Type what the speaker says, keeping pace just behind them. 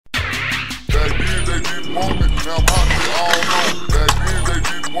want me, now I'm hot, they all know me. Back then they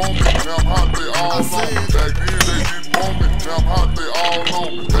didn't want me, now I'm hot, they all know me. Back then they didn't want me, now I'm hot, they all know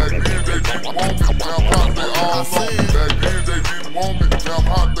me. Back then they didn't want me, now I'm hot, they all know me. Back then they didn't want me, now I'm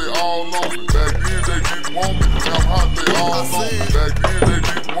hot, they all know me. Back then they didn't want me, now I'm hot, they all know me. Back then they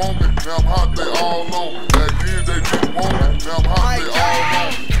didn't want me, now I'm hot, they all know me. Back then they didn't want me, now I'm hot, they all know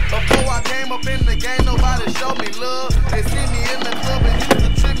me. Before I came up in the game, nobody showed me love. They see me in the club and used to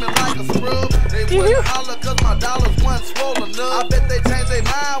treat me like a scrub. They wouldn't holler cause my dollars wasn't swollen up. I bet they changed their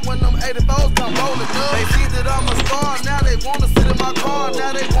mind when them 84s come rolling up. They see that I'm a star, now they wanna sit in my car.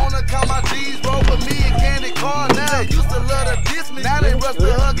 Now they wanna count my G's, roll with me and candy car. Now they used to love to diss me, now they rush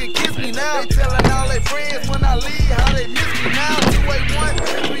to hug and kiss me. Now they telling all their friends when I leave how they miss me. Now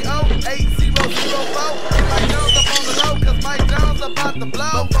 281-330-8004. Mike Jones up on the road cause Mike Jones about to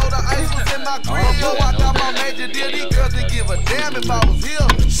blow. Before the ice was in my grill, I got my major deal. These girls didn't give a damn if I was here.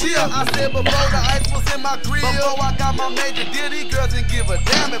 Shit, I said before the ice was in my grill, before I got my major deal, these girls didn't give a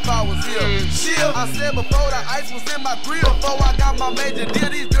damn if I was here. Shit, I said before the ice was in my grill, before I got my major deal,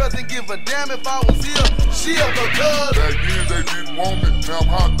 these girls didn't give a damn if I was here. Shit, because back then they didn't want me, now I'm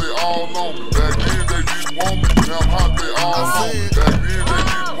hot, they all know me. Back then they didn't want me, now I'm hot, they all know me. Back then they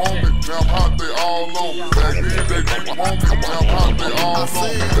didn't want me, now I'm hot, they all know me. Back then they didn't want me, now I'm hot, they all know me.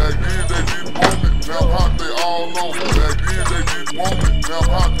 Back then they didn't want me, now I'm hot, they all know me. Back then they didn't want me, now I'm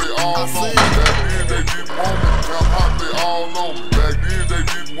hot, they all know me. Back then they didn't want me, now I'm hot, they all know me. Back then they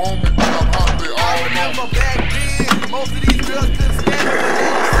didn't want me, now I'm hot, they all know me. Back then, most of these girls couldn't stand it, but they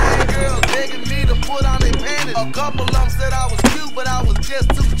were saying girls begging me to put on their panties. A couple of them said I was cute, but I was just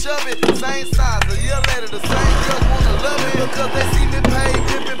too chubby. Same size, a year later the same girls wanna love me because they see me pay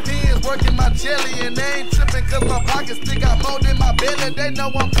dipping pins, working my jelly, and they ain't tripping cause my pockets stick out more than my belly. They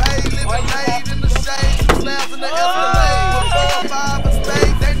know I'm paid, living laid in the shade, two slabs in the Escalade with 4 or 5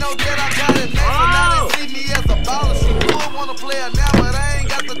 mistakes. They know that I got it made, so now they see me as a baller. She would wanna play her now, but I ain't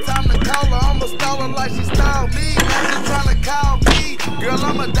got the time to call her. I'ma stall her like she styled me. Now she tryna call me. Girl,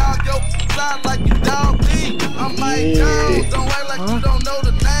 I'ma dog your side like you dog me. I'm Mike Jones, don't act like you don't know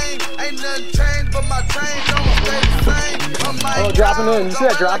the name. Ain't nothing changed but my change, I'ma stay the same. I'm Mike dropping in. You see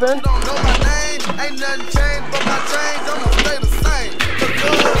that drop in? You don't know my name. Ain't nothing changed but my change, I'ma stay the same.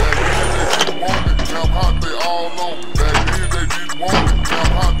 Now I'm hot, they all know me. Back then they didn't want me, now I'm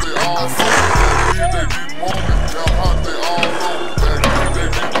hot, they all know me. Back then they didn't want me, now I'm hot, they all know me. Back then they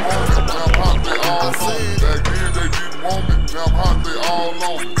didn't want me, now I'm hot, they all know me. Back then they didn't want me, now I'm hot, they all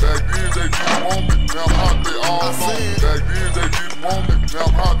know me. Back then they didn't want me, now I'm hot, they all know me. Back then they didn't want me, now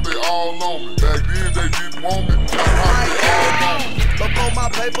I'm hot, they all know me. Back then they didn't want me, now I'm hot, they all know me. Before my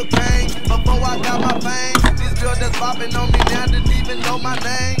paper came, before I got my fame, these girls that's popping on me now didn't even know my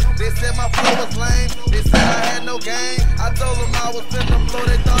name. They said my flow was lame, they said I had no game. I told them I was finna blow,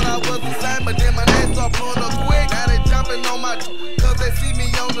 they thought I was the same. But then my name start blowing up quick, now they jumping on my cause they see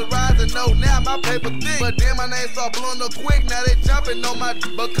me on the rise and know now my paper thick. But then my name start blowing up quick, now they jumping on my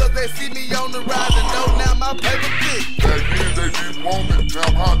because they see me on the rise and know now my paper thick. Back then they didn't want me, now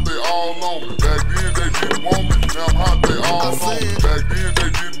I'm hot, they all know me. Back then they didn't want me, now I'm hot, they all know me. Back then they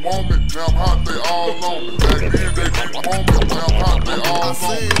didn't want me, now I'm hot, they all know me. Back then they didn't want me, now I'm hot, they all know me. Back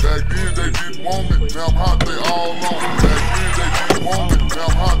then they didn't want me, now I'm hot, they all know me. Back then they didn't want me, now I'm hot, they all know me. Back then they didn't want me, now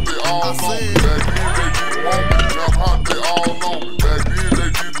I'm hot, they all know me. Back then they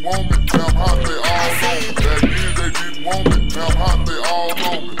didn't want me, now I'm hot, they all know me. Back then they didn't want me, now I'm hot, they all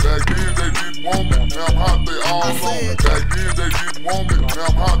know me. Back then they didn't want me, now I'm hot, they all know me. Back then they didn't want me, now I'm hot, they all know me. Back then they didn't want me, now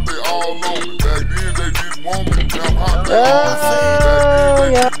I'm hot, they all know me. Back then they didn't want me,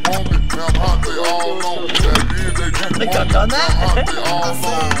 now I'm hot, they all know me. Back then they didn't think I've done that.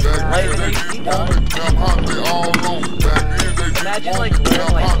 Imagine like,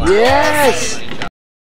 yes!